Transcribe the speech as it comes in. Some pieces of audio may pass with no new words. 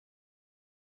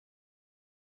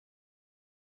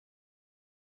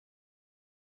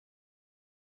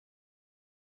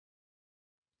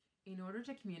In order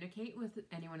to communicate with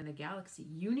anyone in the galaxy,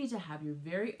 you need to have your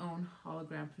very own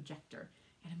hologram projector,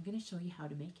 and I'm going to show you how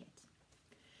to make it.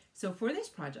 So for this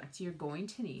project, you're going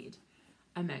to need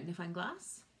a magnifying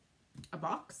glass, a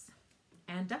box,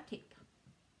 and duct tape.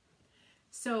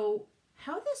 So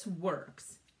how this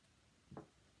works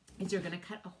is you're going to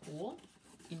cut a hole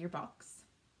in your box,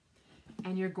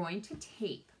 and you're going to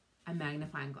tape a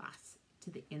magnifying glass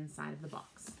to the inside of the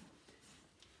box.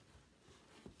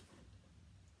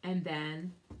 And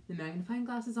then the magnifying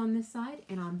glass is on this side,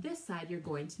 and on this side you're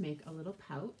going to make a little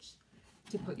pouch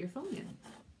to put your phone in.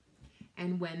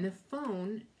 And when the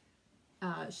phone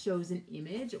shows an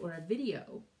image or a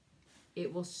video,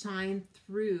 it will shine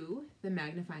through the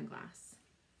magnifying glass,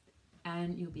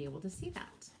 and you'll be able to see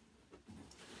that.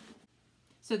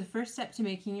 So the first step to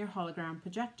making your hologram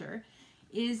projector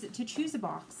is to choose a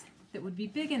box that would be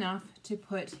big enough to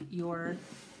put your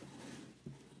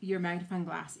magnifying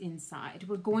glass inside.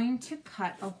 We're going to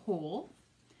cut a hole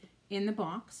in the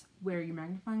box where your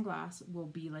magnifying glass will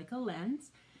be like a lens,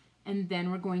 and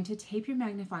then we're going to tape your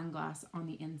magnifying glass on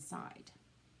the inside.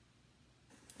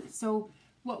 So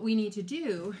what we need to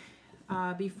do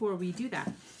before we do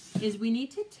that is we need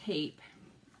to tape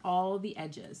all the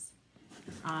edges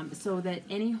so that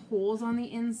any holes on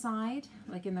the inside,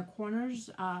 like in the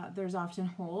corners, there's often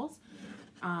holes.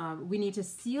 We need to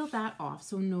seal that off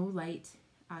so no light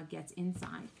gets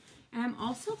inside. And I'm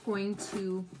also going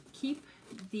to keep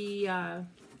the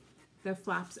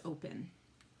flaps open,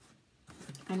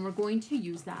 and we're going to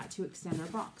use that to extend our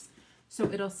box.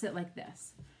 So it'll sit like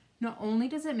this. Not only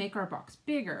does it make our box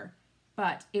bigger,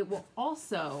 but it will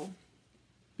also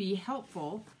be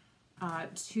helpful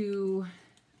to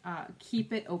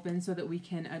keep it open so that we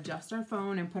can adjust our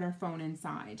phone and put our phone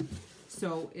inside.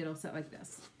 So it'll sit like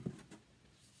this.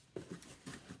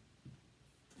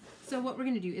 So what we're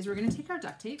going to do is we're going to take our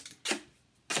duct tape,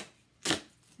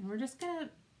 and we're just going to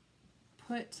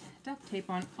put duct tape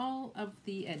on all of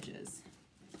the edges.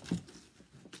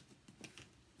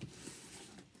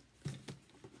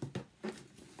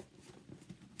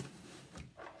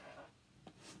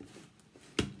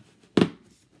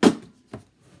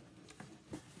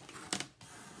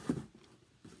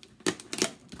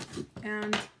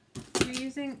 And if you're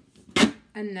using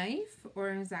a knife or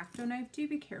an X-Acto knife, do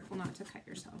be careful not to cut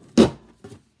yourself.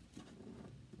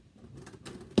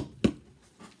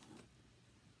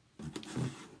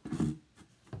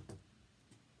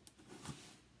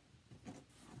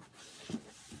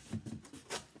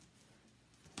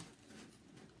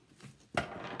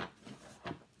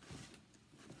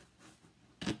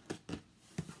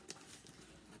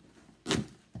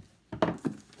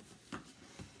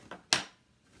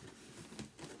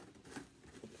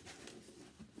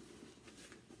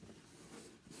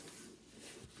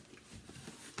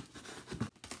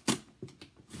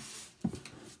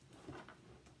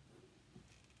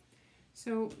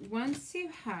 So once you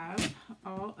have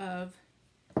all of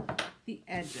the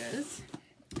edges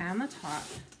and the top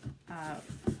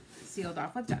sealed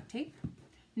off with duct tape,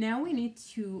 now we need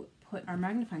to put our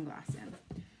magnifying glass in.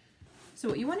 So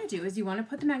what you want to do is you want to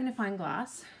put the magnifying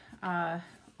glass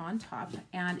on top,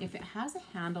 and if it has a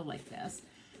handle like this,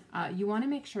 you want to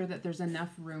make sure that there's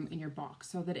enough room in your box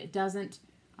so that it doesn't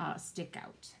stick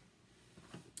out.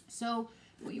 So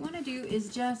what you want to do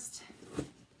is just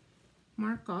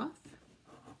mark off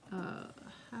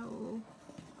how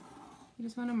you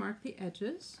just want to mark the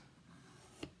edges,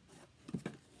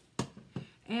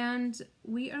 and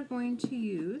we are going to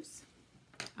use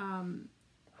I'm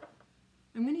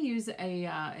going to use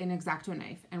an X-Acto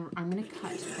knife, and I'm going to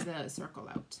cut the circle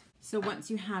out. So once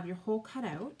you have your hole cut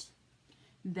out,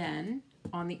 then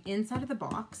on the inside of the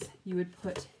box you would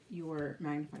put your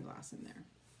magnifying glass in there.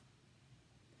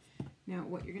 Now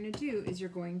what you're going to do is you're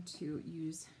going to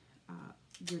use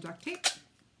your duct tape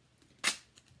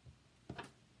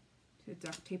to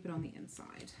duct tape it on the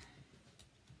inside.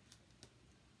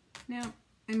 Now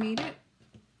I made it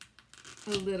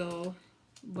a little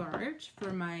large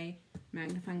for my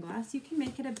magnifying glass. You can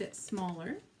make it a bit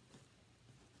smaller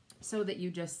so that you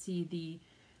just see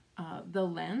the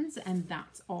lens, and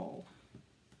that's all.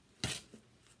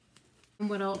 And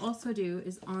what I'll also do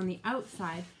is on the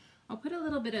outside I'll put a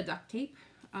little bit of duct tape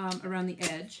around the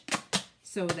edge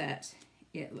so that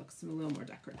it looks a little more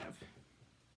decorative.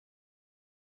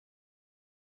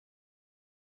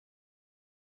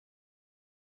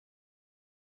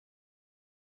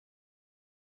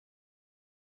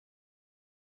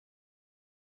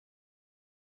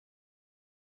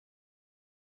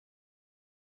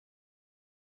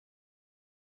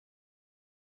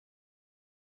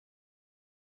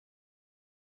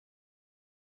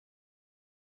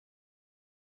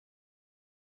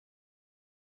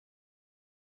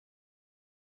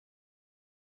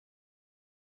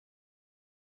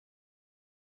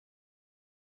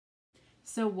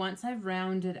 So once I've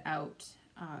rounded out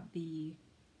the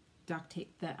duct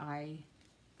tape that I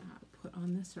put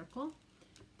on the circle,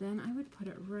 then I would put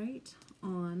it right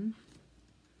on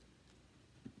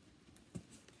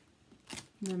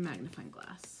the magnifying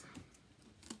glass.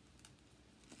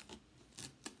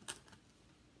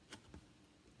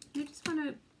 You just want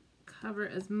to cover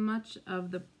as much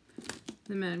of the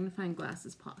magnifying glass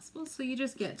as possible, so you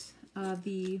just get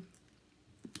the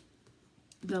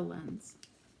lens.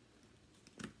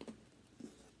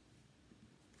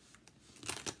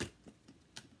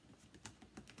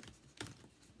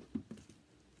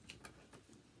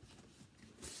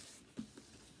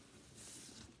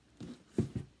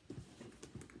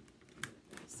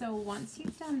 So once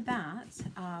you've done that,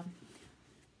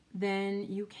 then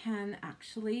you can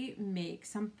actually make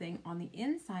something on the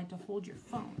inside to hold your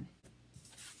phone.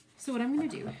 So what I'm going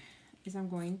to do is I'm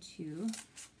going to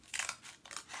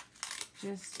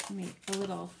just make a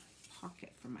little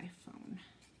pocket for my phone.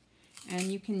 And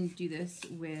you can do this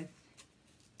with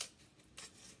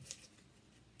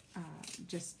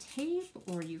just tape,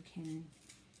 or you can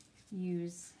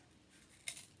use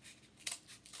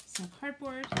some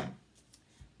cardboard.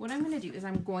 What I'm going to do is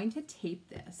I'm going to tape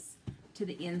this to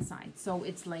the inside so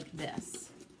it's like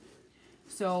this.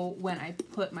 So when I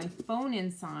put my phone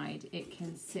inside, it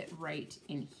can sit right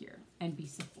in here and be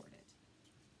supported.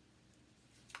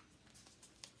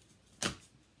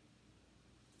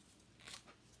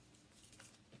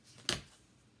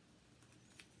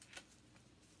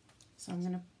 So I'm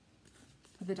going to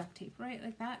put the duct tape right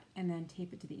like that and then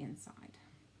tape it to the inside.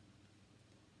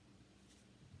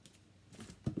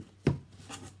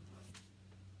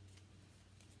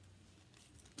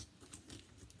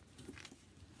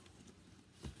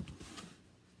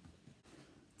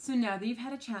 So now that you've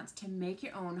had a chance to make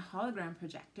your own hologram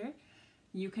projector,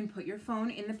 you can put your phone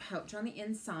in the pouch on the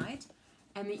inside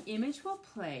and the image will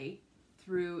play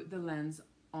through the lens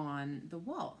on the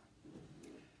wall.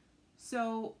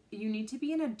 So you need to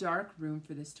be in a dark room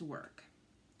for this to work.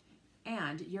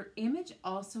 And your image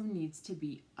also needs to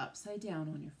be upside down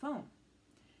on your phone.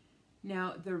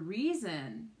 Now the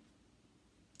reason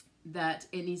that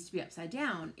it needs to be upside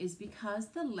down is because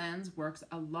the lens works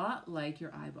a lot like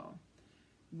your eyeball.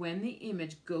 When the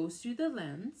image goes through the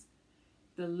lens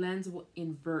will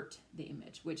invert the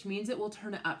image, which means it will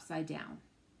turn it upside down.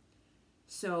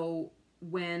 So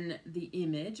when the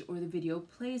image or the video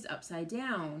plays upside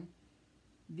down,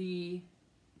 the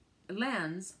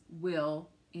lens will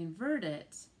invert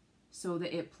it so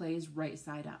that it plays right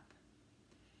side up.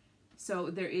 So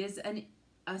there is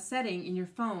a setting in your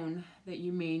phone that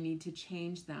you may need to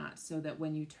change that so that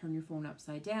when you turn your phone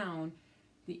upside down,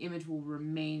 the image will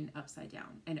remain upside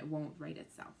down and it won't right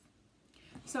itself.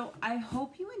 So I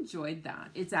hope you enjoyed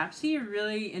that. It's actually a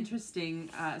really interesting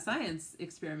science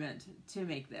experiment to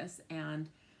make this and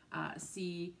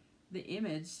see the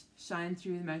image shine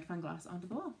through the magnifying glass onto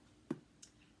the wall.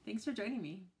 Thanks for joining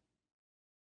me.